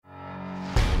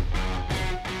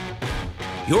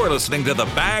You're listening to the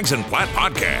Bags and Platt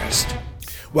Podcast.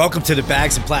 Welcome to the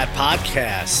Bags and Platt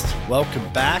Podcast. Welcome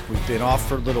back. We've been off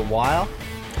for a little while.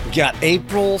 We got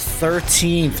April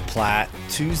 13th, Platt,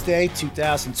 Tuesday,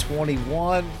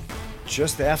 2021,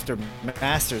 just after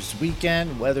Masters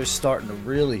weekend. Weather's starting to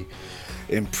really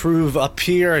improve up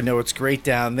here. I know it's great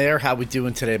down there. How we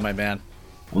doing today, my man?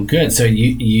 Well, good. So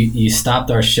you stopped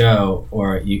our show,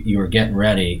 or you were getting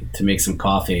ready to make some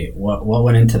coffee. What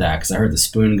went into that? Because I heard the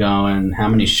spoon going. How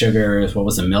many sugars? What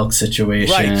was the milk situation?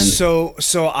 Right. So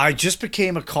I just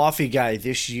became a coffee guy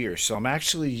this year. So I'm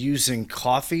actually using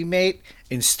Coffee Mate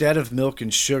instead of milk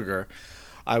and sugar.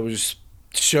 I was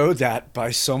showed that by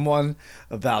someone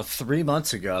about 3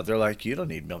 months ago. They're like, you don't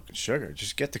need milk and sugar.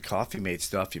 Just get the Coffee Mate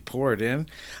stuff. You pour it in.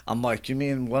 I'm like, you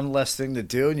mean one less thing to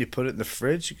do and you put it in the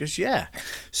fridge? He goes, yeah.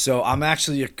 So I'm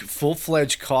actually a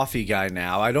full-fledged coffee guy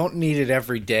now. I don't need it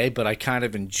every day, but I kind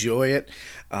of enjoy it.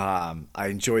 I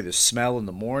enjoy the smell in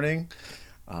the morning.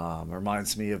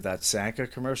 Reminds me of that Sanka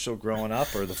commercial growing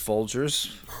up, or the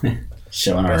Folgers.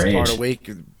 Showing our age.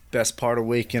 Best part of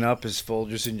waking up is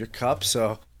Folgers in your cup.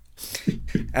 So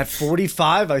at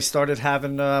 45, I started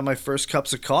having my first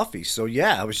cups of coffee. So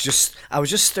yeah, I was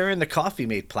just stirring the Coffee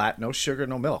Mate, Platt. No sugar,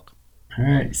 no milk. All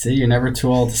right. See, you're never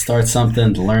too old to start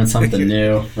something, to learn something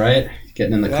new, right?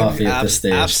 Getting in the coffee at this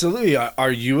stage. Absolutely.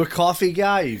 Are you a coffee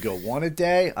guy? You go one a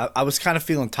day? I was kind of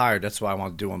feeling tired. That's why I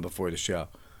wanted to do one before the show.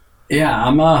 Yeah,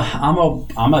 I'm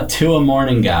a 2 a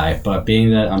morning guy, but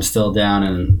being that I'm still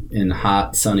down in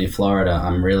hot, sunny Florida,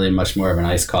 I'm really much more of an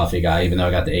iced coffee guy, even though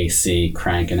I got the AC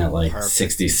cranking at like Perfect.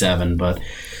 67. But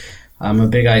I'm a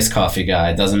big iced coffee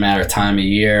guy. It doesn't matter time of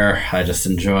year. I just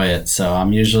enjoy it. So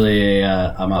I'm usually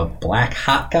I'm a black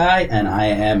hot guy, and I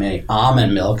am a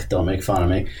almond milk. Don't make fun of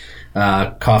me.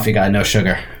 Coffee guy, no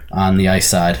sugar on the ice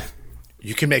side.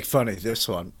 You can make fun of this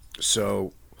one.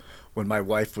 So when my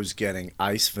wife was getting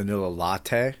iced vanilla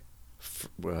latte,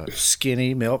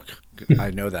 skinny milk,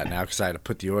 I know that now because I had to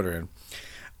put the order in.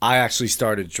 I actually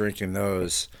started drinking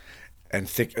those,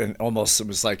 and almost it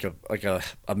was like a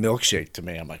milkshake to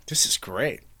me. I'm like, this is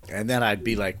great. And then I'd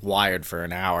be like wired for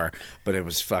an hour, but it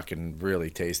was fucking really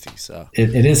tasty. So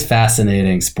it is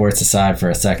fascinating, sports aside for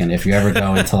a second. If you ever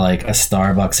go into like a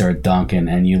Starbucks or a Dunkin'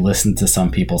 and you listen to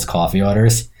some people's coffee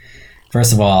orders,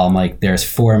 first of all, I'm like, there's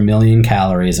 4 million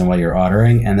calories in what you're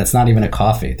ordering, and that's not even a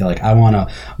coffee. They're like, I want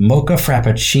a mocha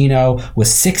frappuccino with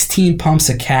 16 pumps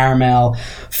of caramel,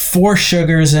 4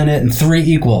 sugars in it, and 3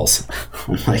 equals.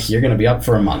 I'm like, you're going to be up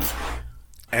for a month.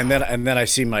 And then I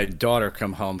see my daughter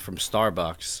come home from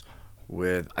Starbucks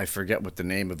with, I forget what the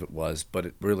name of it was, but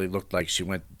it really looked like she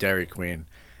went to Dairy Queen,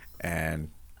 and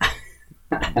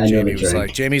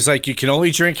Jamie's like, you can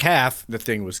only drink half. The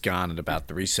thing was gone in about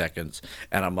 3 seconds.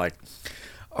 And I'm like,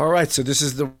 all right, so this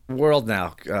is the world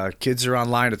now. Kids are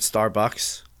online at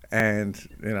Starbucks, and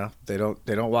they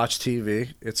don't watch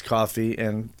TV. It's coffee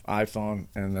and iPhone,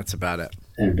 and that's about it.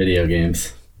 And video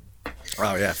games.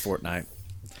 Oh yeah, Fortnite.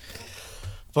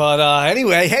 But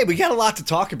anyway, hey, we got a lot to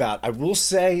talk about. I will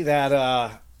say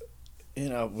that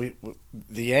the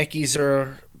Yankees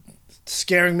are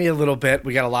scaring me a little bit.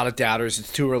 We got a lot of doubters.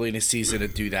 It's too early in the season to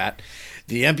do that.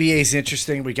 The NBA is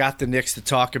interesting. We got the Knicks to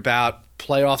talk about.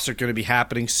 Playoffs are going to be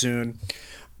happening soon.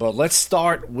 But let's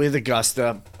start with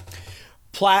Augusta.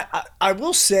 Platt, I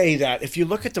will say that if you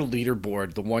look at the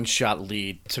leaderboard, the one-shot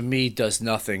lead, to me, does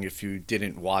nothing if you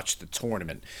didn't watch the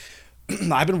tournament.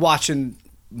 I've been watching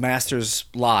Masters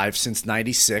live since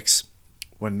 96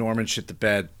 when Norman shit the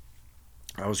bed.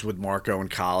 I was with Marco in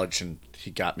college, and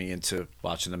he got me into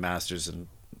watching the Masters, and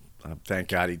thank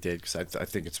God he did, because I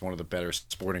think it's one of the better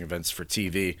sporting events for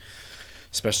TV,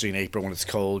 especially in April when it's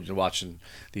cold. You're watching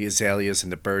the azaleas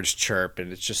and the birds chirp,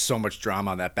 and it's just so much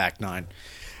drama on that back nine.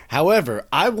 However,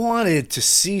 I wanted to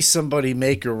see somebody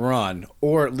make a run,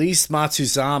 or at least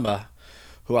Matsuzama,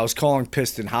 who I was calling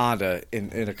Piston Honda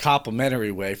in a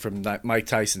complimentary way from Mike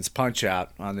Tyson's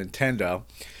Punch-Out on Nintendo.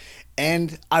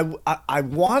 And I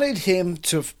wanted him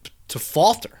to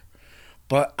falter,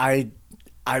 but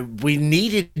we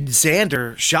needed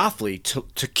Xander Schauffele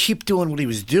to keep doing what he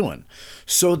was doing.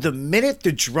 So the minute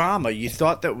the drama you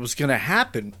thought that was going to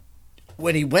happen,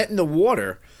 when he went in the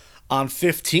water on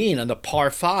 15 on the par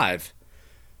 5,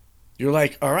 you're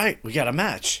like, all right, we got a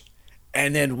match.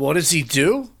 And then what does he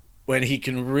do when he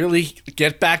can really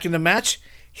get back in the match?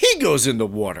 He goes in the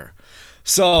water.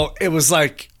 So it was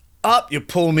like, up, you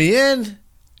pull me in,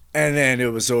 and then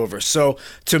it was over. So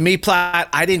to me, Platt,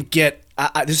 I didn't get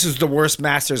this is the worst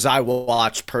Masters I will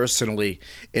watch personally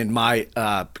in my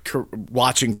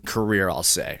watching career, I'll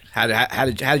say. How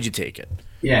did you take it?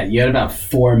 Yeah, you had about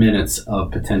 4 minutes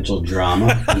of potential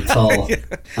drama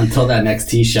until that next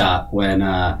tee shot when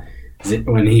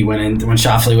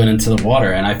Schauffele went into the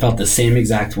water, and I felt the same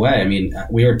exact way. I mean,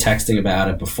 we were texting about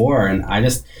it before, and I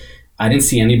didn't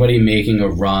see anybody making a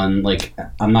run. Like,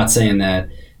 I'm not saying that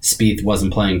Spieth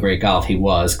wasn't playing great golf. He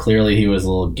was. Clearly, he was a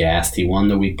little gassed. He won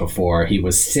the week before. He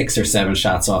was 6 or 7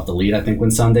 shots off the lead, I think,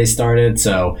 when Sunday started.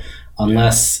 So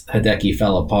unless Hideki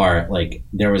fell apart, like,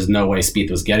 there was no way Spieth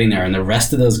was getting there. And the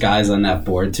rest of those guys on that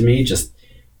board, to me, just,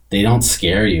 they don't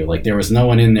scare you. Like, there was no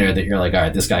one in there that you're like, all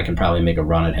right, this guy can probably make a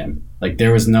run at him. Like,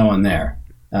 there was no one there.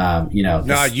 No,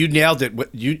 you nailed it.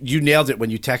 You nailed it when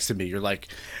you texted me. You're like,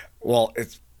 well,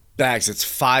 it's Bags. It's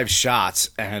 5 shots,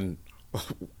 and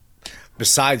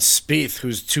besides Spieth,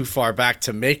 who's too far back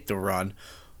to make the run,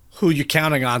 who you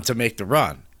counting on to make the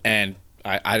run? And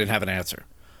I didn't have an answer.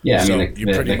 Yeah, so you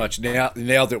pretty much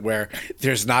nailed it. Where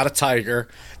there's not a Tiger,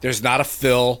 there's not a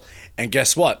Phil, and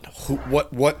guess what?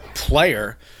 What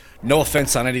player? No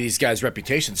offense on any of these guys'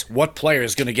 reputations. What player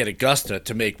is going to get Augusta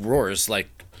to make roars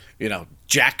like,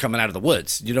 Jack coming out of the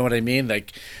woods? You know what I mean?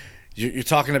 Like, you're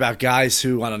talking about guys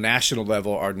who, on a national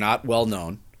level, are not well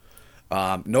known.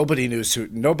 Nobody knows who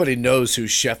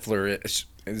Scheffler is,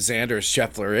 Xander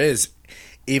Scheffler is,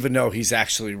 even though he's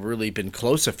actually really been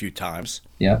close a few times.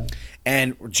 Yeah.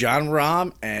 And Jon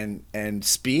Rahm and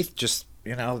Spieth just,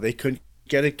 they couldn't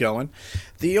get it going.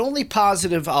 The only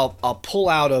positive I'll pull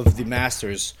out of the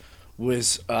Masters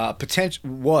was a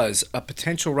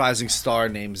potential rising star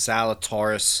named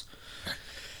Zalatoris.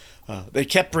 They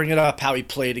kept bringing up how he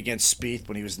played against Spieth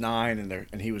when he was 9 and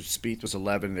Spieth was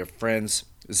 11. They're friends.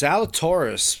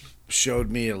 Zalatoris showed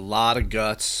me a lot of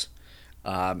guts.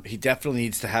 He definitely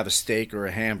needs to have a steak or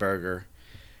a hamburger.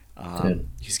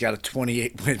 He's got a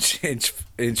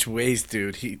 28-inch waist,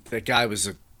 dude. That guy was,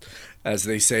 as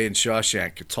they say in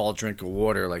Shawshank, a tall drink of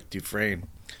water like Dufresne.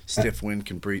 Stiff wind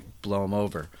can blow him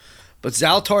over. But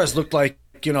Zalatoris looked like,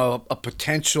 a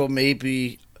potential,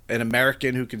 maybe an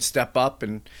American who can step up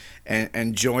and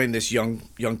join this young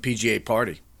PGA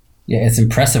party. Yeah, it's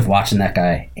impressive watching that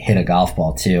guy hit a golf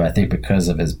ball too. I think because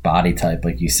of his body type,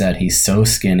 like you said, he's so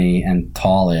skinny and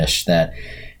tallish that,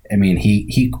 I mean,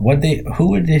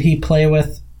 who did he play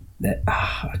with? That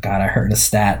God, I heard a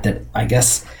stat that I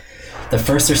guess the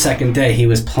first or second day he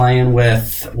was playing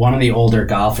with one of the older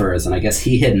golfers, and I guess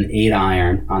he hit an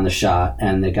 8-iron on the shot,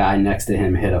 and the guy next to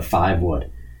him hit a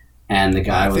 5-wood, and the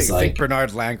guy was like, I think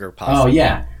Bernard Langer, possibly. Oh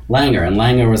yeah. Langer, and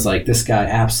Langer was like, this guy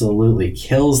absolutely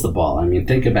kills the ball. I mean,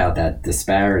 think about that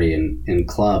disparity in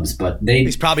clubs, but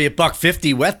he's probably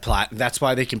 $150 wet plot, and that's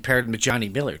why they compared him to Johnny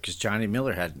Miller, because Johnny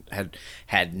Miller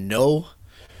had no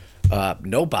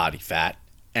body fat,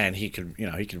 and he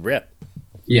could rip.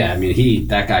 Yeah, I mean,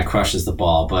 that guy crushes the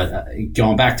ball. But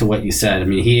going back to what you said, I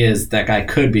mean, that guy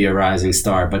could be a rising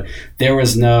star, but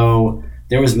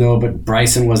but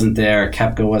Bryson wasn't there,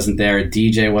 Koepka wasn't there,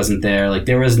 DJ wasn't there. Like,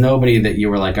 there was nobody that you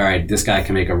were like, all right, this guy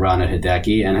can make a run at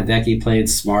Hideki. And Hideki played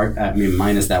smart. I mean,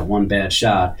 minus that one bad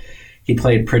shot, he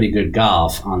played pretty good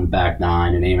golf on the back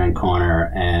 9 and Amen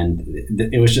Corner. And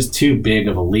it was just too big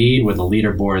of a lead with a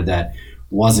leaderboard that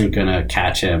wasn't going to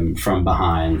catch him from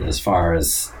behind as far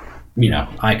as,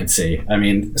 I could see. I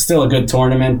mean, still a good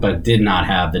tournament, but did not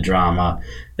have the drama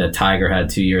that Tiger had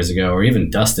 2 years ago, or even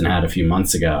Dustin had a few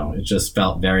months ago. It just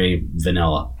felt very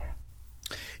vanilla.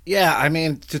 Yeah, I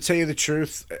mean, to tell you the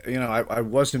truth, I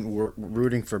wasn't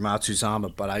rooting for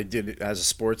Matsuyama, but I did, as a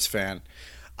sports fan,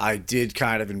 I did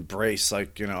kind of embrace,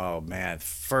 like, oh man,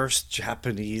 first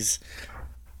Japanese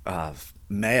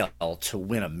male to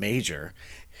win a major.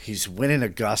 He's winning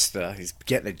Augusta. He's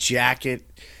getting a jacket.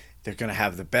 They're going to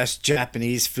have the best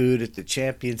Japanese food at the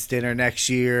Champions Dinner next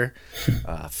year.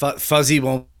 Fuzzy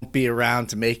won't be around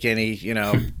to make any,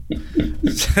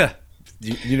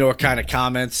 what kind of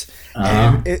comments.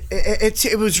 And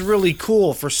it was really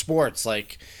cool for sports.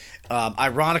 Like,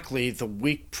 ironically, the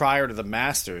week prior to the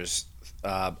Masters,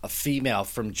 a female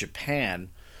from Japan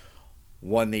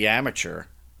won the amateur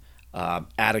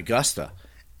at Augusta.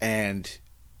 And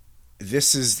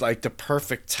this is like the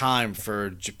perfect time for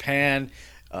Japan.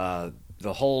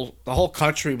 The whole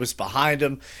country was behind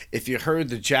him. If you heard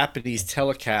the Japanese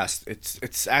telecast,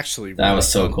 it's actually that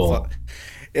was so cool. Fun.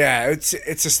 Yeah, it's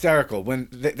hysterical when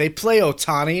they play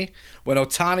Ohtani. When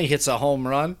Ohtani hits a home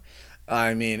run,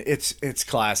 I mean, it's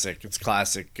classic. It's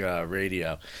classic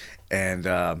radio, and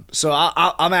so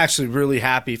I'm actually really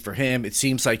happy for him. It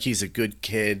seems like he's a good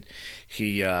kid.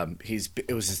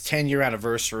 It was his 10-year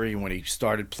anniversary when he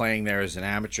started playing there as an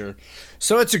amateur,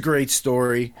 so it's a great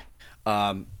story.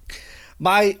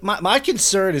 My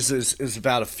concern is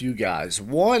about a few guys.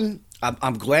 One,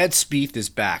 I'm glad Spieth is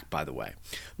back, by the way.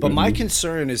 But my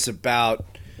concern is about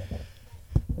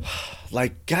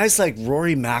like guys like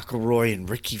Rory McIlroy and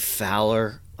Ricky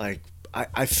Fowler. Like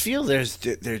I feel they're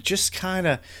just kind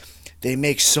of they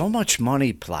make so much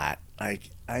money, Platt. Like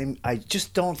I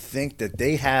just don't think that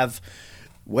they have,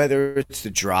 whether it's the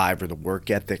drive or the work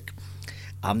ethic.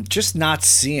 I'm just not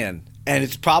seeing, and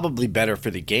it's probably better for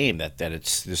the game that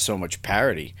there's so much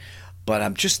parity. But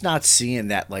I'm just not seeing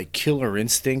that like killer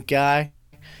instinct guy.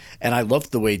 And I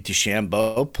love the way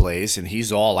DeChambeau plays, and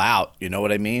he's all out. You know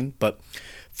what I mean? But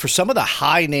for some of the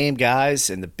high name guys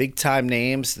and the big time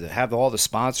names that have all the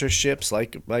sponsorships,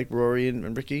 like Rory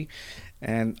and Ricky,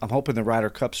 and I'm hoping the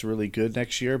Ryder Cup's really good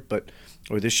next year,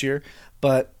 or this year.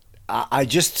 But I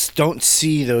just don't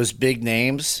see those big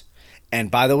names. And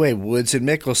by the way, Woods and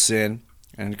Mickelson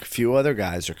and a few other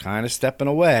guys are kind of stepping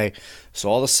away. So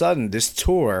all of a sudden, this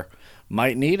tour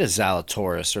might need a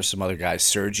Zalatoris or some other guys.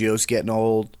 Sergio's getting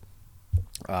old.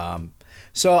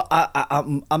 So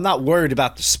I'm not worried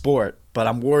about the sport, but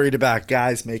I'm worried about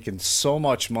guys making so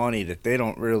much money that they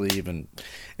don't really even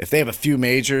 – if they have a few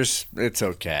majors, it's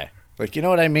okay. Like, you know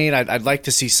what I mean? I'd like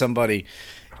to see somebody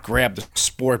grab the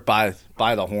sport by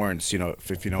the horns, you know,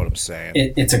 if you know what I'm saying.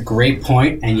 It's a great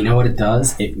point, and you know what it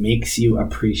does? It makes you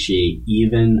appreciate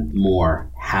even more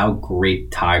how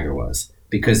great Tiger was.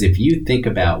 Because if you think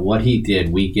about what he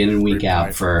did week in and week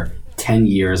out for 10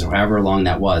 years or however long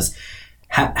that was,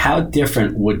 how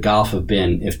different would golf have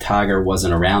been if Tiger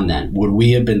wasn't around then? Would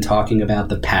we have been talking about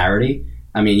the parity?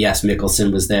 I mean, yes,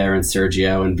 Mickelson was there and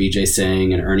Sergio and Vijay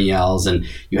Singh and Ernie Els, and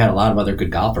you had a lot of other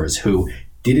good golfers who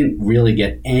didn't really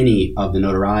get any of the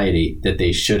notoriety that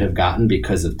they should have gotten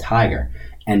because of Tiger.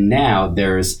 And now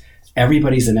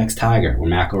everybody's the next Tiger.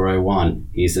 When McIlroy won,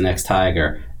 he's the next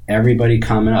Tiger. Everybody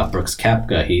coming up, Brooks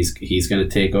Koepka, he's going to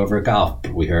take over golf.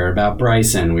 We heard about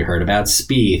Bryson, we heard about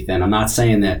Spieth, and I'm not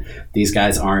saying that these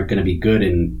guys aren't going to be good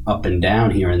and up and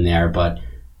down here and there, but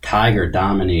Tiger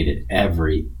dominated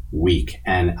every week,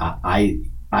 and I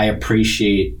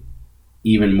appreciate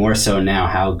even more so now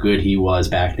how good he was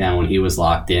back then when he was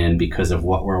locked in because of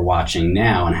what we're watching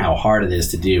now and how hard it is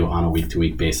to do on a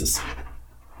week-to-week basis.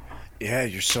 Yeah,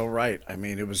 you're so right. I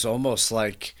mean, it was almost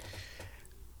like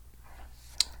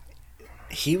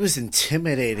he was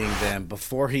intimidating them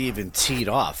before he even teed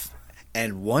off.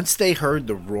 And once they heard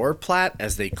the roar, Platt,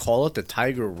 as they call it, the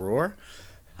Tiger roar,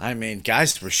 I mean,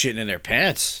 guys were shitting in their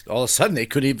pants. All of a sudden, they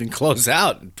couldn't even close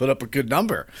out and put up a good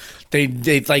number. They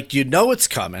like, you know it's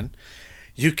coming.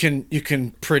 You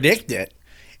can predict it.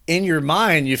 In your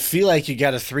mind, you feel like you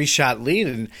got a 3-shot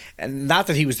lead. And not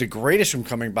that he was the greatest from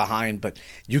coming behind, but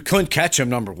you couldn't catch him,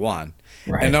 number one.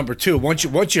 Right. And number two, once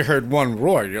you heard one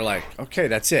roar, you're like, okay,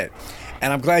 that's it.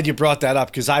 And I'm glad you brought that up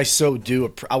because I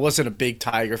wasn't a big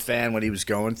Tiger fan when he was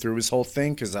going through his whole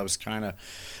thing because I was trying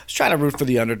to root for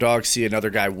the underdog, see another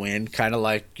guy win, kind of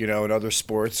like, you know, in other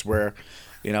sports where,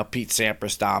 you know, Pete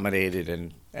Sampras dominated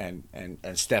and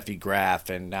Steffi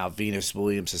Graf and now Venus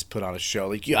Williams has put on a show.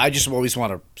 Like, I just always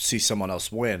want to see someone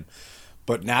else win.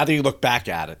 But now that you look back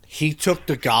at it, he took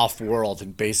the golf world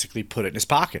and basically put it in his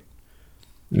pocket.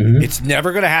 Mm-hmm. It's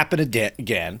never going to happen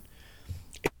again.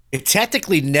 It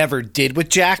technically never did with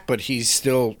Jack, but he's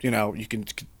still, you know, you can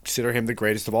consider him the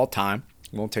greatest of all time.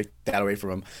 Won't take that away from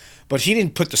him. But he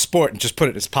didn't put the sport and just put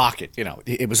it in his pocket. You know,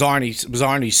 it was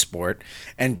Arnie's sport,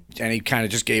 and he kind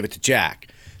of just gave it to Jack.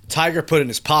 Tiger put it in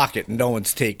his pocket, and no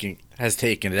one's has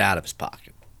taken it out of his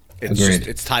pocket.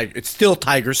 It's still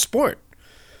Tiger's sport.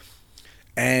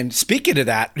 And speaking of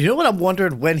that, you know what I'm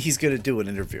wondering when he's going to do an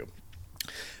interview?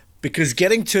 Because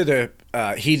getting to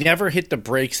he never hit the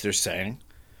brakes, they're saying.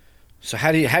 So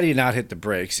how do you not hit the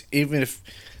brakes? Even if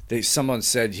someone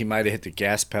said he might have hit the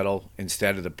gas pedal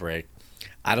instead of the brake,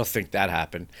 I don't think that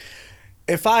happened.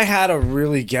 If I had to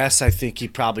really guess, I think he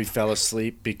probably fell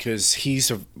asleep because he's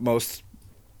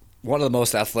one of the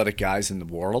most athletic guys in the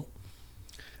world,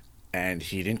 and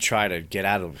he didn't try to get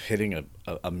out of hitting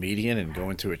a median and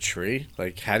go into a tree.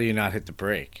 Like, how do you not hit the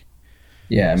brake?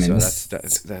 Yeah, I mean, so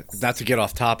that's not to get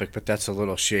off topic, but that's a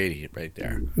little shady right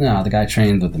there. No, the guy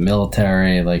trained with the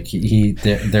military. Like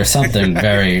there's something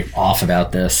very off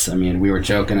about this. I mean, we were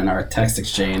joking in our text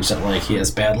exchange that like he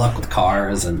has bad luck with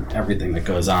cars and everything that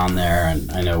goes on there. And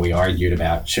I know we argued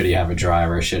about should he have a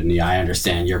driver, shouldn't he? I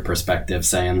understand your perspective,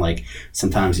 saying like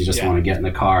sometimes you just want to get in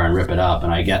the car and rip it up,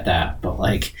 and I get that. But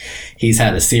like he's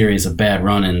had a series of bad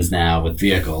run-ins now with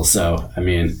vehicles, so I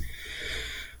mean.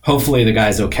 Hopefully the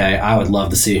guy's okay. I would love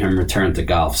to see him return to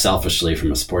golf, selfishly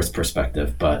from a sports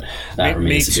perspective, but that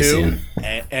remains to be seen.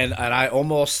 And I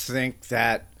almost think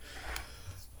that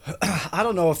I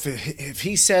don't know if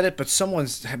he said it, but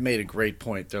someone's have made a great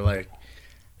point. They're like,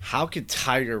 how could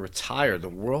Tiger retire? The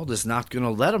world is not going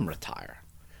to let him retire.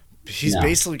 He's No.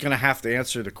 basically going to have to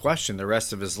answer the question the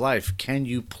rest of his life, can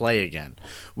you play again?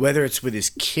 Whether it's with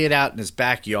his kid out in his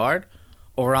backyard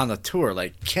or on the tour,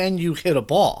 like, can you hit a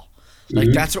ball?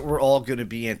 Like, that's what we're all going to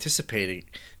be anticipating.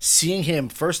 Seeing him,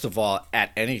 first of all,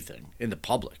 at anything in the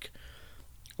public.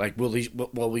 Like,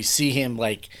 will we see him,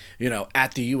 like,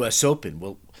 at the U.S. Open?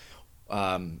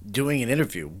 Doing an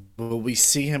interview? Will we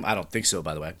see him? I don't think so,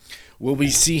 by the way. Will we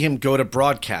see him go to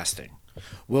broadcasting?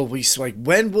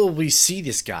 When will we see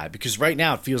this guy? Because right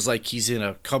now it feels like he's in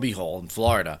a cubbyhole in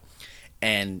Florida,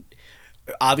 and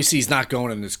obviously he's not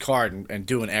going in his car and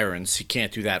doing errands. He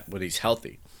can't do that when he's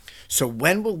healthy. So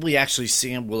when will we actually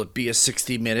see him? Will it be a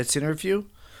 60 Minutes interview?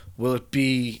 Will it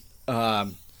be?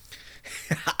 I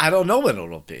don't know when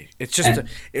it'll be. It's just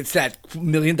it's that $1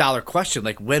 million question.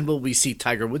 Like, when will we see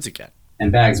Tiger Woods again?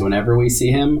 And Bags, whenever we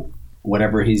see him,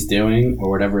 whatever he's doing or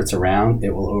whatever it's around,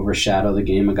 it will overshadow the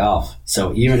game of golf.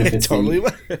 So even if it's Totally.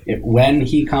 when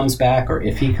he comes back, or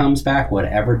if he comes back,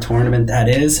 whatever tournament that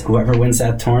is, whoever wins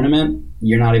that tournament,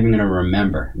 you're not even going to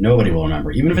remember. Nobody will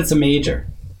remember. Even if it's a major,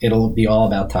 it'll be all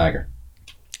about Tiger.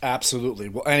 Absolutely.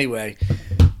 Well, anyway,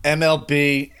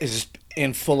 MLB is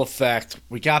in full effect.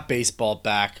 We got baseball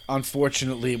back.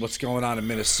 Unfortunately, what's going on in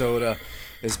Minnesota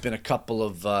has been a couple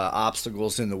of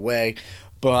obstacles in the way.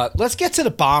 But let's get to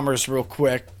the Bombers real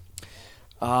quick.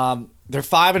 They're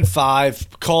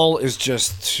 5-5. Cole is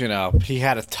just, he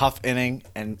had a tough inning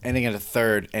in the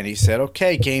third, and he said,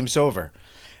 okay, game's over.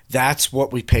 That's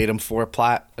what we paid him for,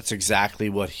 Platt. That's exactly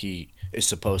what he is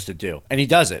supposed to do. And he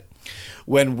does it.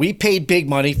 When we paid big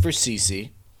money for CeCe,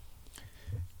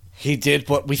 he did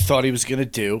what we thought he was going to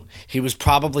do. He was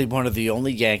probably one of the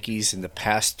only Yankees in the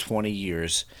past 20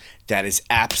 years that has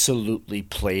absolutely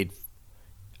played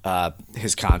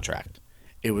his contract.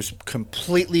 It was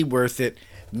completely worth it.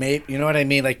 You know what I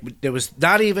mean? Like, there was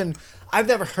not even, I've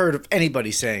never heard of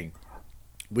anybody saying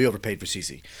we overpaid for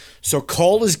CeCe. So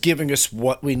Cole is giving us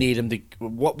what we need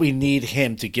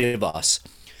him to give us.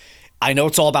 I know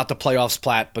it's all about the playoffs,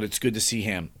 Platt, but it's good to see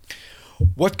him.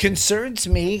 What concerns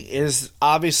me is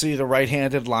obviously the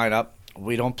right-handed lineup.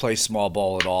 We don't play small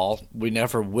ball at all. We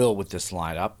never will with this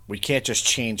lineup. We can't just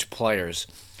change players.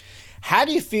 How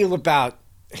do you feel about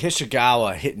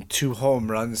Hishigawa hitting 2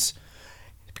 home runs,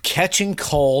 catching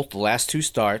Cole the last 2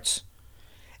 starts,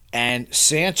 and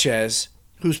Sanchez,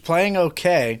 who's playing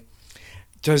okay?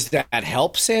 Does that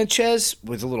help Sanchez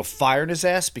with a little fire in his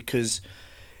ass because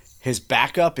his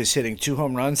backup is hitting 2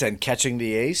 home runs and catching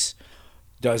the ace?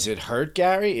 Does it hurt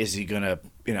Gary? Is he gonna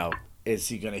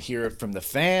hear it from the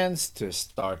fans to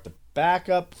start the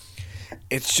backup?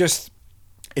 It's just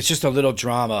a little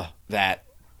drama that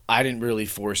I didn't really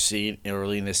foresee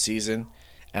early in this season,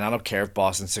 and I don't care if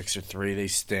Boston 6-3, they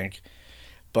stink.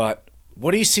 But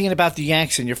what are you seeing about the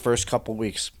Yanks in your first couple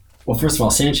weeks? Well, first of all,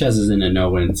 Sanchez is in a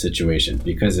no-win situation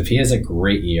because if he has a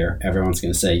great year, everyone's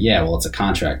going to say, yeah, well, it's a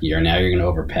contract year. Now you're going to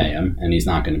overpay him, and he's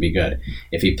not going to be good.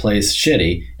 If he plays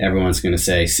shitty, everyone's going to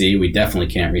say, see, we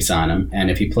definitely can't re-sign him. And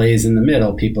if he plays in the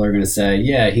middle, people are going to say,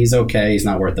 yeah, he's okay. He's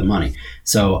not worth the money.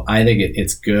 So I think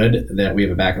it's good that we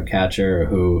have a backup catcher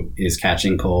who is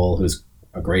catching Cole, who's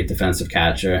a great defensive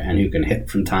catcher, and who can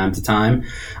hit from time to time.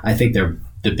 I think the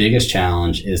biggest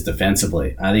challenge is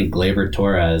defensively. I think Gleyber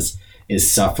Torres is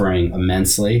suffering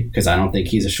immensely because I don't think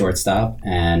he's a shortstop,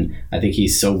 and I think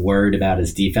he's so worried about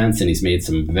his defense, and he's made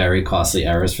some very costly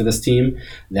errors for this team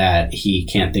that he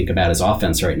can't think about his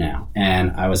offense right now.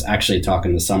 And I was actually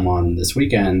talking to someone this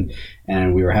weekend,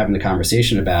 and we were having the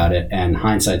conversation about it, and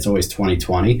hindsight's always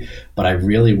 20/20, but I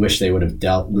really wish they would have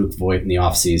dealt Luke Voit in the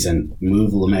offseason,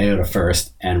 moved LeMahieu to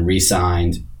first, and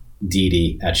re-signed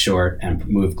Didi at short and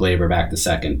moved Gleyber back to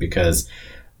second, because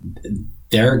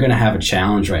they're going to have a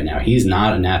challenge right now. He's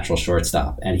not a natural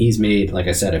shortstop, and he's made, like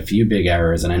I said, a few big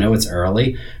errors, and I know it's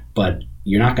early, but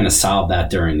you're not going to solve that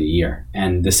during the year.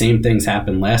 And the same things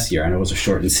happened last year. I know it was a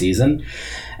shortened season,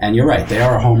 and you're right. They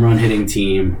are a home run hitting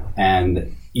team,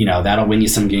 and that'll win you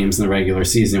some games in the regular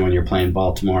season when you're playing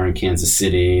Baltimore and Kansas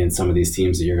City and some of these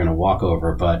teams that you're going to walk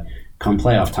over. But come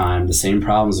playoff time, the same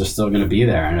problems are still going to be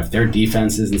there. And if their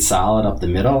defense isn't solid up the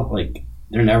middle,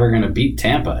 they're never going to beat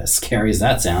Tampa, as scary as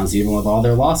that sounds, even with all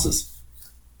their losses.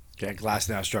 Yeah,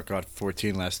 Glasnow struck out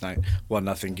 14 last night.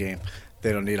 1-0 game.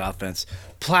 They don't need offense.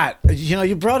 Platt,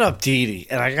 you brought up Didi,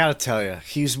 and I got to tell you,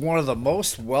 he's one of the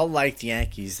most well-liked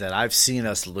Yankees that I've seen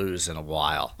us lose in a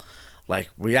while.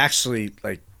 We actually,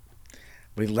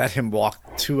 we let him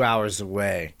walk 2 hours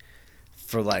away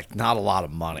for, not a lot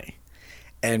of money.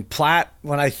 And Platt,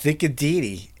 when I think of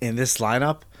Didi in this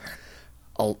lineup,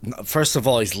 first of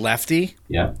all, he's lefty.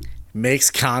 Yeah. Makes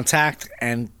contact,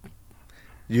 and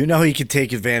You know he could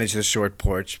take advantage of the short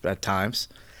porch at times.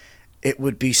 It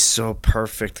would be so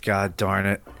perfect, God darn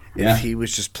it, if he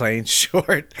was just playing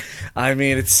short. I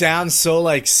mean, it sounds so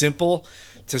like simple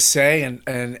to say,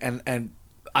 and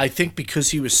I think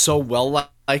because he was so well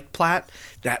liked, Platt,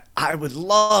 that I would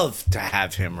love to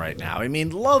have him right now. I mean,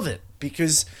 love it,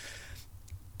 because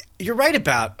you're right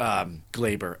about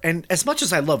Gleyber. And as much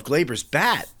as I love Gleyber's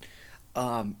bat,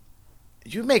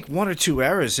 you make one or two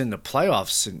errors in the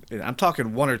playoffs, and I'm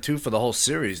talking one or two for the whole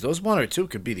series. Those one or two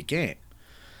could be the game.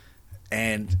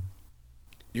 And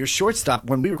your shortstop,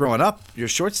 when we were growing up, your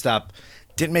shortstop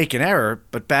didn't make an error,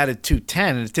 but batted .210,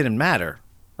 and it didn't matter.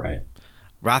 Right.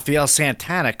 Rafael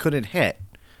Santana couldn't hit.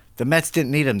 The Mets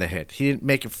didn't need him to hit. He didn't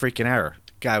make a freaking error.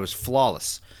 The guy was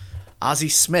flawless. Ozzie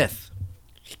Smith,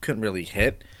 he couldn't really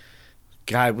hit.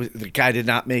 The guy did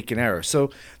not make an error. So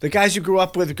the guys you grew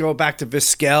up with, go back to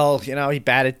Vizquel, he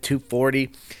batted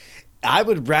 .240. I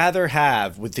would rather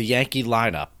have, with the Yankee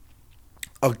lineup,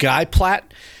 a guy,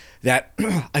 Platt, that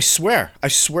I swear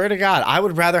to God, I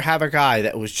would rather have a guy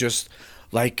that was just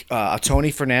like a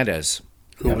Tony Fernandez,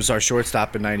 who was our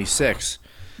shortstop in '96.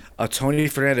 A Tony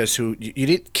Fernandez who you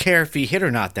didn't care if he hit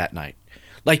or not that night.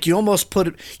 Like you almost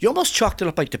chalked it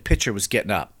up like the pitcher was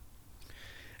getting up.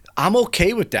 I'm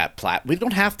okay with that, Platt. We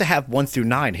don't have to have 1 through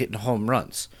 9 hitting home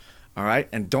runs. All right?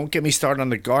 And don't get me started on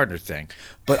the Gardner thing.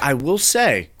 But I will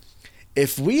say,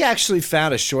 if we actually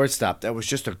found a shortstop that was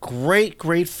just a great,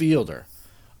 great fielder,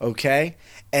 okay?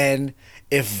 And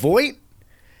if Voit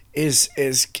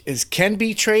can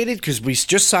be traded, because we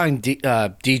just signed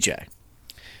DJ.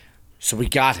 So we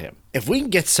got him. If we can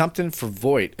get something for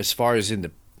Voit as far as in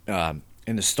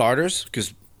the starters,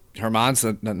 because Herman's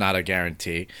not a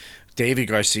guarantee. Davy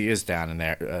Garcia is down in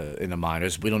there in the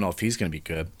minors. We don't know if he's going to be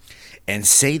good. And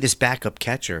say this backup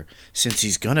catcher, since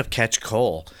he's going to catch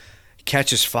Cole,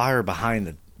 catches fire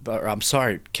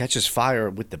catches fire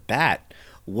with the bat.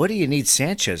 What do you need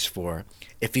Sanchez for?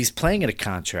 If he's playing in a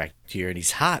contract here and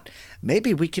he's hot,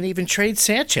 maybe we can even trade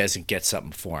Sanchez and get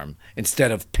something for him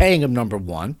instead of paying him number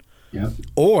one,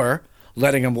 or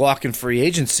letting him walk in free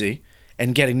agency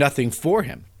and getting nothing for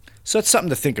him. So it's something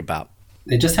to think about.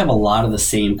 They just have a lot of the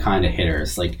same kind of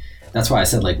hitters. Like that's why I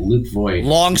said like Luke Voit.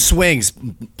 Long swings,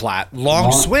 Platt.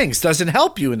 Long swings doesn't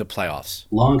help you in the playoffs.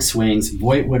 Long swings.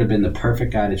 Voit would have been the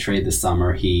perfect guy to trade this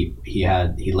summer. He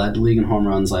led the league in home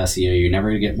runs last year. You're never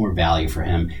going to get more value for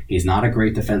him. He's not a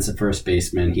great defensive first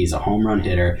baseman. He's a home run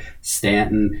hitter.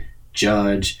 Stanton,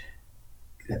 Judge,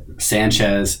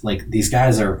 Sanchez, like these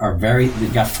guys are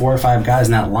they've got 4 or 5 guys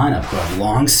in that lineup who have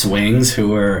long swings,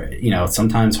 who are,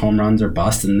 sometimes home runs or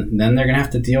bust, and then they're going to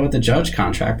have to deal with the Judge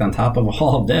contract on top of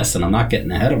all of this. And I'm not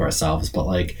getting ahead of ourselves, but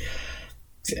like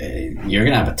you're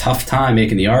going to have a tough time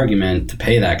making the argument to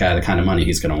pay that guy the kind of money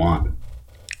he's going to want.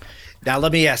 Now,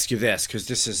 let me ask you this, because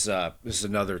this is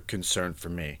another concern for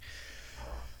me.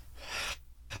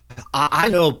 I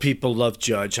know people love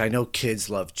Judge. I know kids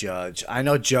love Judge. I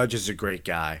know Judge is a great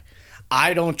guy.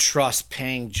 I don't trust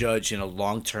paying Judge in a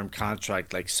long-term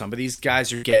contract like some of these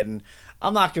guys are getting.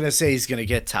 I'm not going to say he's going to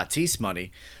get Tatis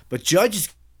money, but Judge is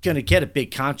going to get a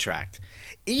big contract,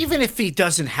 even if he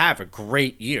doesn't have a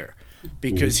great year,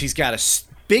 because he's got a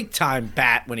big-time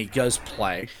bat when he does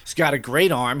play. He's got a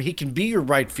great arm. He can be your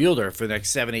right fielder for the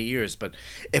next 7-8 years. But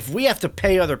if we have to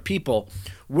pay other people,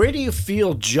 where do you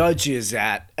feel Judge is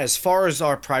at as far as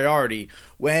our priority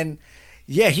when,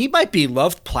 he might be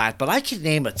loved, Platt, but I can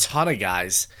name a ton of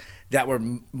guys that were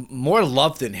more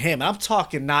loved than him. I'm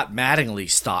talking not Mattingly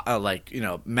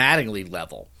Mattingly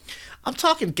level. I'm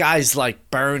talking guys like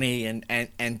Bernie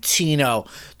and Tino.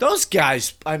 Those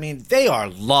guys, I mean, they are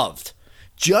loved.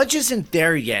 Judge isn't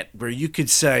there yet where you could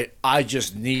say, I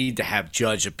just need to have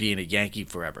Judge of being a Yankee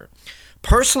forever.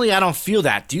 Personally, I don't feel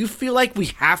that. Do you feel like we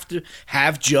have to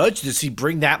have Judge? Does he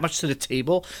bring that much to the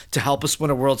table to help us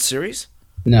win a World Series?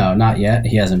 No, not yet.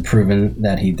 He hasn't proven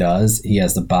that he does. He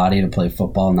has the body to play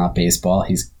football, not baseball.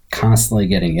 He's constantly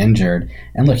getting injured.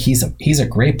 And look, he's a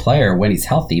great player when he's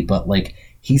healthy, but like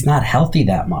he's not healthy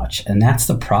that much. And that's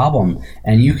the problem.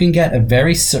 And you can get a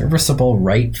very serviceable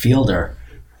right fielder.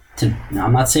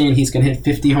 I'm not saying he's going to hit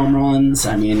 50 home runs.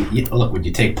 I mean, look, would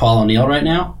you take Paul O'Neill right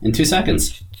now in 2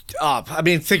 seconds? I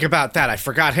mean, think about that. I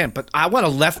forgot him, but I want a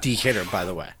lefty hitter, by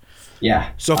the way.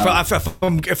 Yeah. So if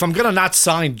I'm going to not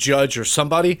sign Judge or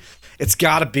somebody, it's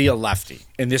got to be a lefty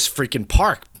in this freaking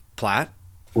park, Platt.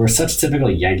 We're such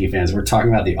typical Yankee fans. We're talking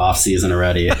about the off season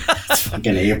already. It's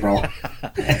fucking April.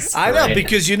 I know,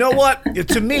 because you know what?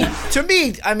 To me,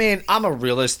 I mean, I'm a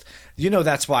realist. You know,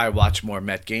 that's why I watch more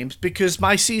Met games, because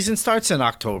my season starts in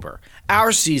October.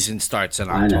 Our season starts in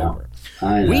October.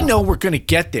 I know. We know we're going to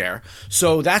get there,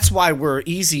 so that's why we're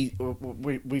easy.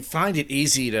 We find it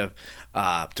easy to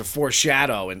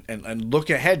foreshadow and look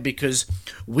ahead, because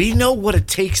we know what it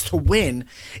takes to win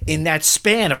in that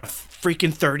span of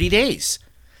freaking 30 days.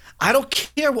 I don't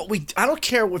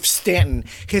care if Stanton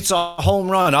hits a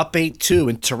home run up 8-2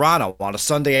 in Toronto on a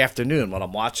Sunday afternoon when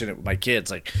I'm watching it with my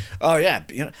kids. Like, oh yeah,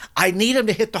 you know, I need him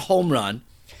to hit the home run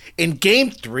in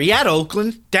Game 3 at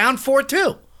Oakland, down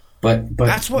 4-2. But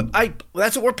that's what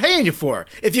we're paying you for.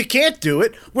 If you can't do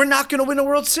it, we're not going to win a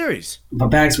World Series. But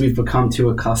Bags, we've become too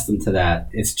accustomed to that.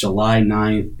 It's July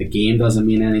 9th. The game doesn't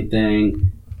mean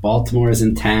anything. Baltimore is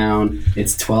in town.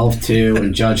 It's 12-2,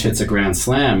 and Judge hits a grand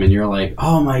slam, and you're like,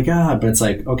 oh my god! But it's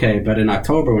like, okay, but in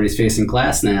October when he's facing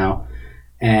Glass now,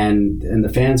 and the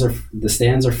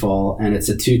stands are full, and it's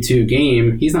a 2-2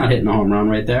 game, he's not hitting a home run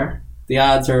right there. The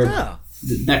odds are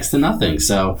next to nothing.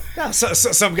 So,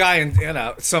 some guy in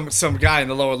some guy in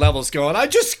the lower levels going, I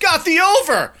just got the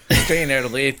over, staying there to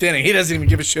the 8th inning. He doesn't even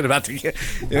give a shit about the game.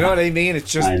 You know what I mean?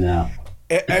 It's just, I know.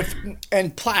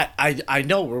 And Platt, I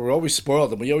know we're always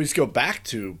spoiled, and we always go back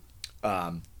to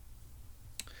the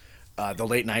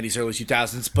late 90s, early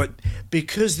 2000s, but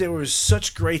because there was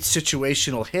such great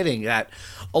situational hitting that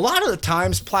a lot of the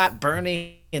times Platt,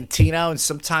 Bernie, and Tino, and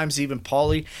sometimes even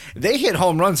Paulie, they hit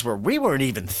home runs where we weren't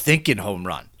even thinking home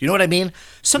run. You know what I mean?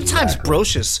 Sometimes exactly.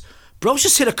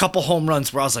 Brocious hit a couple home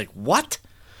runs where I was like, what?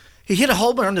 He hit a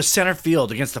home run to center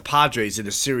field against the Padres in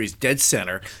the series, dead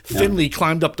center. Finley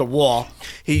climbed up the wall.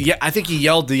 I think he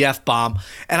yelled the F-bomb.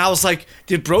 And I was like,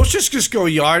 did Brocious just go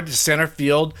yard to center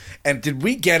field? And did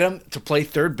we get him to play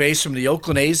third base from the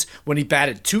Oakland A's when he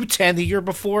batted .210 the year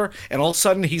before? And all of a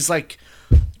sudden he's like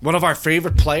one of our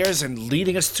favorite players and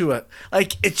leading us to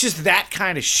it's just that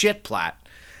kind of shit, Platt.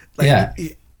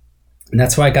 And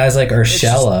that's why guys like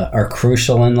Urshela are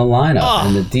crucial in the lineup.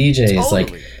 And the DJs,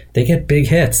 totally. They get big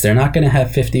hits. They're not going to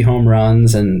have 50 home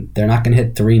runs, and they're not going to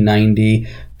hit 390,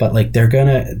 but they're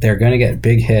gonna get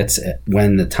big hits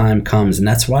when the time comes. And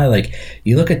that's why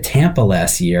you look at Tampa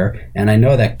last year, and I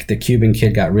know that the Cuban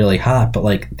kid got really hot, but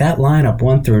that lineup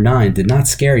 1 through 9 did not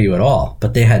scare you at all.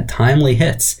 But they had timely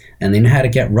hits, and they knew how to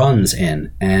get runs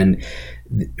in. And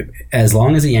as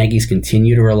long as the Yankees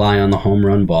continue to rely on the home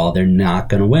run ball, they're not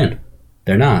going to win.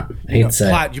 They're not. I hate to say.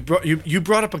 Platt, you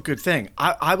brought up a good thing.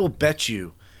 I will bet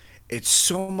you. It's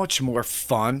so much more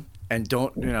fun, and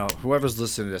whoever's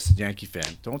listening to this, Yankee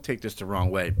fan, don't take this the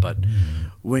wrong way, but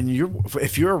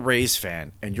if you're a Rays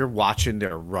fan and you're watching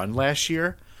their run last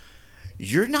year,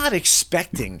 you're not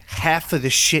expecting half of the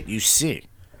shit you see.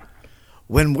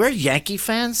 When we're Yankee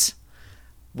fans,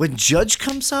 when Judge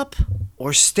comes up,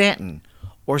 or Stanton,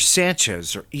 or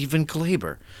Sanchez, or even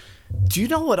Gleyber, do you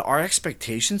know what our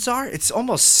expectations are? It's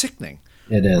almost sickening.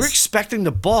 It is. We're expecting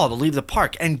the ball to leave the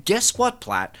park. And guess what,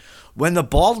 Platt? When the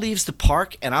ball leaves the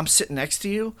park and I'm sitting next to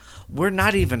you, we're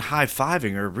not even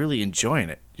high-fiving or really enjoying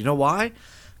it. You know why?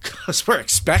 Because we're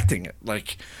expecting it.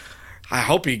 I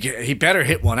hope he better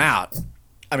hit one out.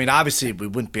 I mean, obviously, we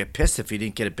wouldn't be pissed if he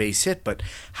didn't get a base hit, but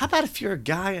how about if you're a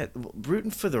guy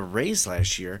rooting for the Rays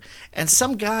last year, and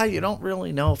some guy you don't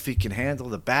really know if he can handle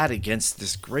the bat against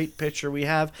this great pitcher we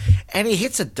have, and he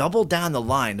hits a double down the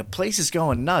line, the place is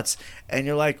going nuts, and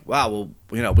you're like, wow,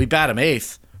 well, we bat him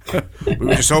 8th. we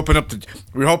were just hoping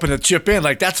to chip in.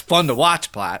 That's fun to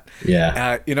watch, Platt.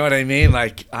 Yeah. You know what I mean?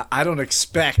 I don't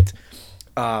expect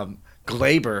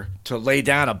Gleyber to lay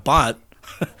down a bunt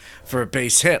for a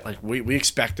base hit. We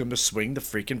expect them to swing the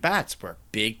freaking bats. We're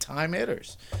big time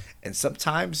hitters, and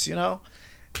sometimes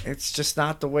it's just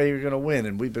not the way you're going to win.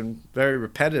 And we've been very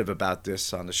repetitive about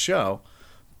this on the show,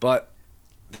 but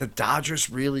the Dodgers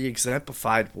really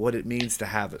exemplified what it means to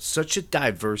have such a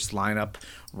diverse lineup: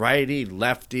 righty,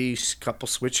 lefty, couple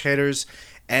switch hitters,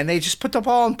 and they just put the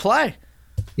ball in play.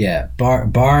 Yeah,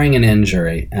 barring an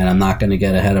injury, and I'm not going to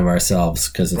get ahead of ourselves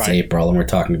because it's April and we're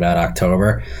talking about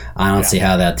October. I don't see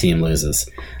how that team loses.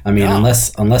 I mean,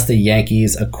 unless the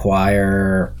Yankees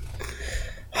acquire,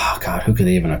 oh God, who could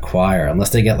they even acquire?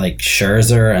 Unless they get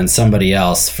Scherzer and somebody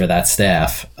else for that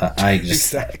staff, I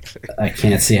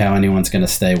can't see how anyone's going to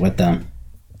stay with them.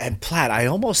 And Platt, I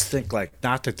almost think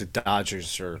not that the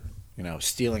Dodgers are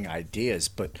stealing ideas,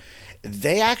 but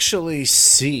they actually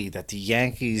see that the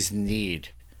Yankees need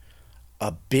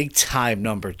a big-time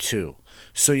number 2.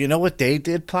 So you know what they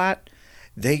did, Platt?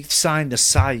 They signed the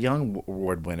Cy Young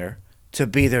Award winner to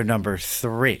be their number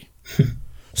 3.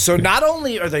 So not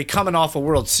only are they coming off a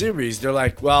World Series, they're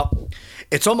like, well,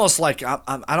 it's almost like I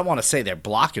don't want to say they're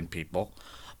blocking people,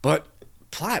 but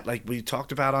Platt, like we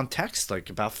talked about on text, like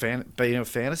about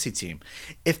fantasy team.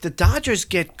 If the Dodgers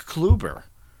get Kluber,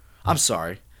 I'm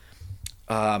sorry,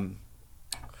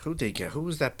 who'd they get? Who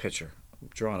was that pitcher? I'm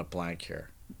drawing a blank here.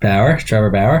 Trevor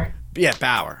Bauer? Yeah,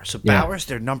 Bauer. So Bauer's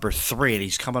their number 3, and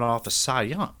he's coming off a Cy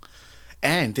Young.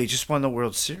 And they just won the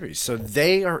World Series. So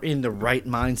they are in the right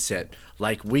mindset,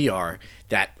 like we are,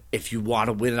 that if you want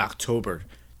to win in October,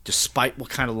 despite what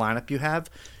kind of lineup you have,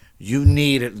 you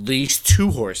need at least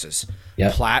 2 horses.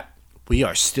 Yep. Platt, we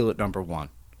are still at number 1.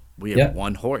 We have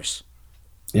 1 horse.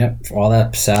 Yep. For all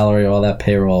that salary, all that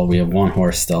payroll, we have 1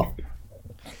 horse still.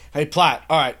 Hey Platt,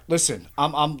 all right, listen,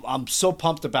 I'm so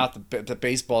pumped about the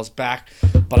baseball's back,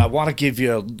 but I want to give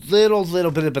you a little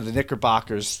bit of the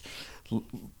Knickerbockers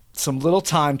some little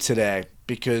time today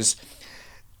because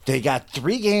they got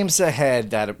 3 games ahead.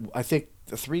 That I think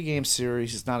the 3-game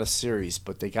series is not a series,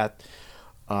 but they got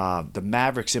the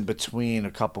Mavericks in between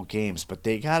a couple games, but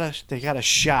they got a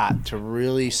shot to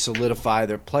really solidify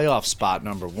their playoff spot.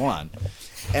 Number 1,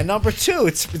 and number 2,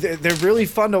 they're really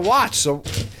fun to watch. So,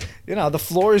 the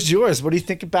floor is yours. What do you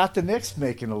think about the Knicks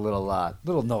making a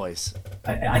little noise?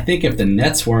 I think if the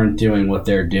Nets weren't doing what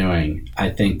they're doing, I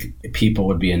think people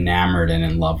would be enamored and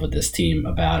in love with this team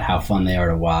about how fun they are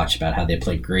to watch, about how they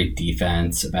play great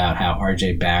defense, about how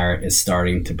RJ Barrett is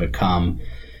starting to become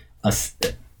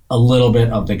a little bit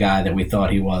of the guy that we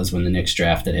thought he was when the Knicks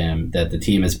drafted him, that the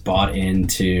team has bought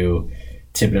into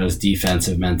Thibodeau's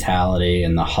defensive mentality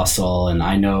and the hustle. And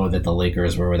I know that the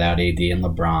Lakers were without AD and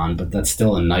LeBron, but that's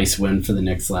still a nice win for the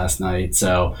Knicks last night.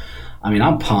 So,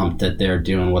 I'm pumped that they're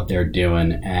doing what they're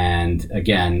doing. And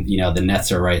again, the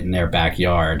Nets are right in their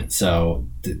backyard. So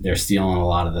they're stealing a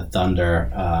lot of the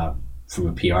thunder from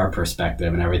a PR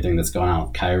perspective and everything that's going on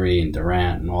with Kyrie and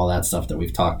Durant and all that stuff that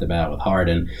we've talked about with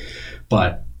Harden.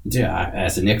 But yeah,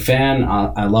 as a Knicks fan,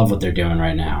 I love what they're doing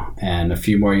right now. And a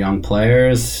few more young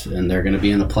players, and they're going to be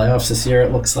in the playoffs this year,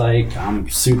 it looks like. I'm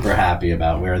super happy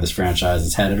about where this franchise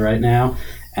is headed right now.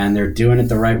 And they're doing it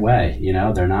the right way.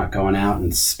 They're not going out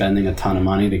and spending a ton of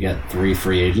money to get 3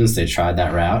 free agents. They tried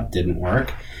that route. Didn't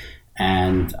work.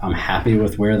 And I'm happy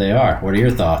with where they are. What are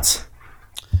your thoughts?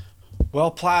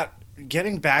 Well, Platt,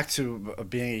 getting back to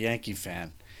being a Yankee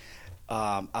fan,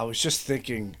 I was just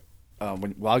thinking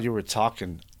while you were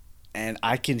talking, and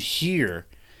I can hear,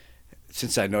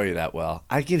 since I know you that well,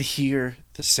 I can hear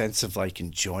the sense of like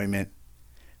enjoyment.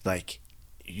 Like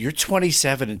you're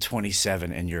 27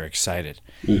 and you're excited.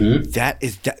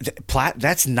 Mm-hmm. Platt,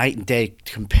 that's night and day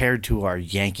compared to our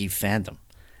Yankee fandom.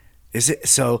 Is it?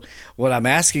 So what I'm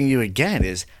asking you again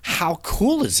is, how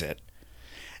cool is it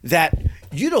that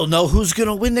you don't know who's going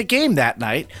to win the game that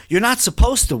night? You're not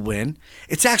supposed to win.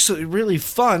 It's actually really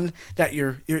fun that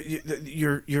your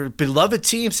beloved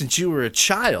team since you were a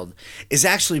child is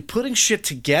actually putting shit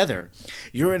together.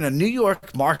 You're in a New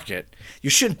York market.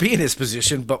 You shouldn't be in this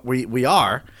position, but we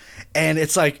are. And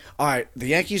it's like, all right, the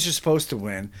Yankees are supposed to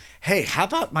win. Hey, how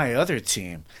about my other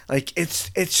team? Like,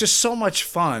 it's just so much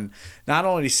fun not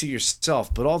only to see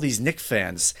yourself, but all these Knicks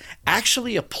fans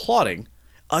actually applauding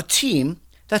a team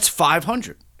that's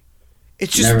 500.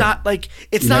 It's just not like,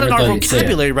 it's not in our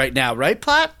vocabulary right now, right,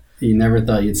 Platt? You never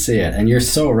thought you'd see it. And you're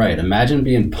so right. Imagine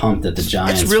being pumped at the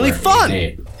Giants. It's really fun.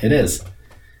 8-8. It is.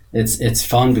 It's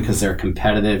fun because they're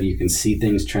competitive. You can see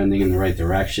things trending in the right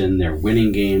direction. They're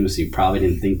winning games you probably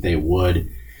didn't think they would.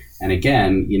 And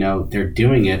again, they're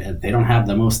doing it. They don't have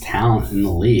the most talent in the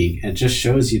league. It just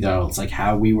shows you, though, it's like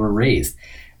how we were raised.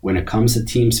 When it comes to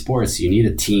team sports, you need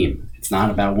a team. It's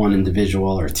not about one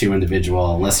individual or 2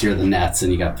 individual, unless you're the Nets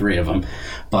and you got 3 of them.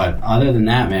 But other than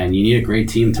that, man, you need a great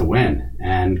team to win.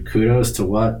 And kudos to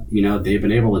what they've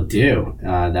been able to do,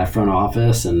 that front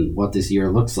office and what this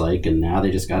year looks like. And now they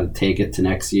just got to take it to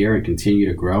next year and continue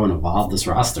to grow and evolve this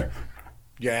roster.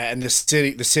 Yeah, and the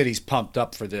city's pumped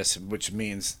up for this, which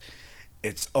means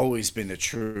it's always been the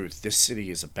truth. This city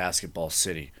is a basketball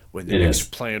city. When the Knicks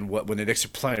are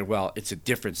playing well, it's a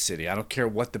different city. I don't care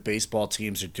what the baseball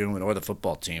teams are doing or the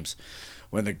football teams.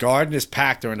 When the Garden is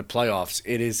packed during the playoffs,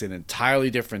 it is an entirely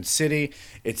different city.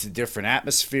 It's a different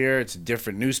atmosphere. It's a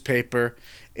different newspaper.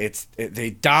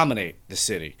 They dominate the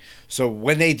city. So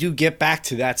when they do get back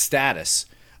to that status,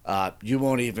 you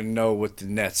won't even know what the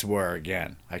Nets were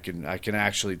again. I can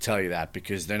actually tell you that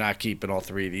because they're not keeping all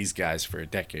 3 of these guys for a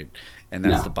decade, and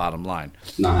that's the bottom line.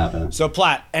 Not happening. So,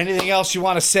 Platt, anything else you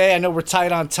want to say? I know we're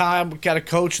tight on time. We've got to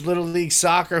coach Little League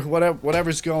Soccer,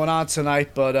 whatever's going on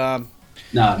tonight, but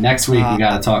No, next week we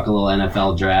got to talk a little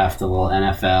NFL draft, a little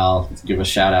NFL. Give a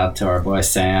shout out to our boy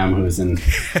Sam, who's in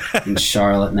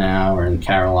Charlotte now, or in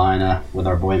Carolina with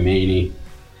our boy Maney.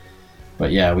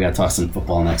 But yeah, we got to talk some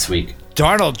football next week.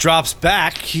 Darnold drops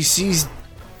back. He sees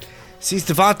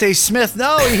Devontae Smith.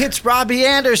 No, he hits Robbie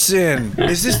Anderson.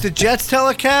 Is this the Jets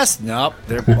telecast? Nope,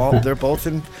 they're both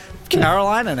in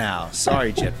Carolina now.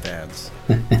 Sorry, Jet fans.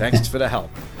 Thanks for the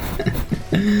help.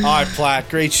 All right, Platt.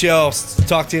 Great show.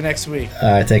 Talk to you next week.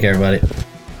 All right, take care, everybody.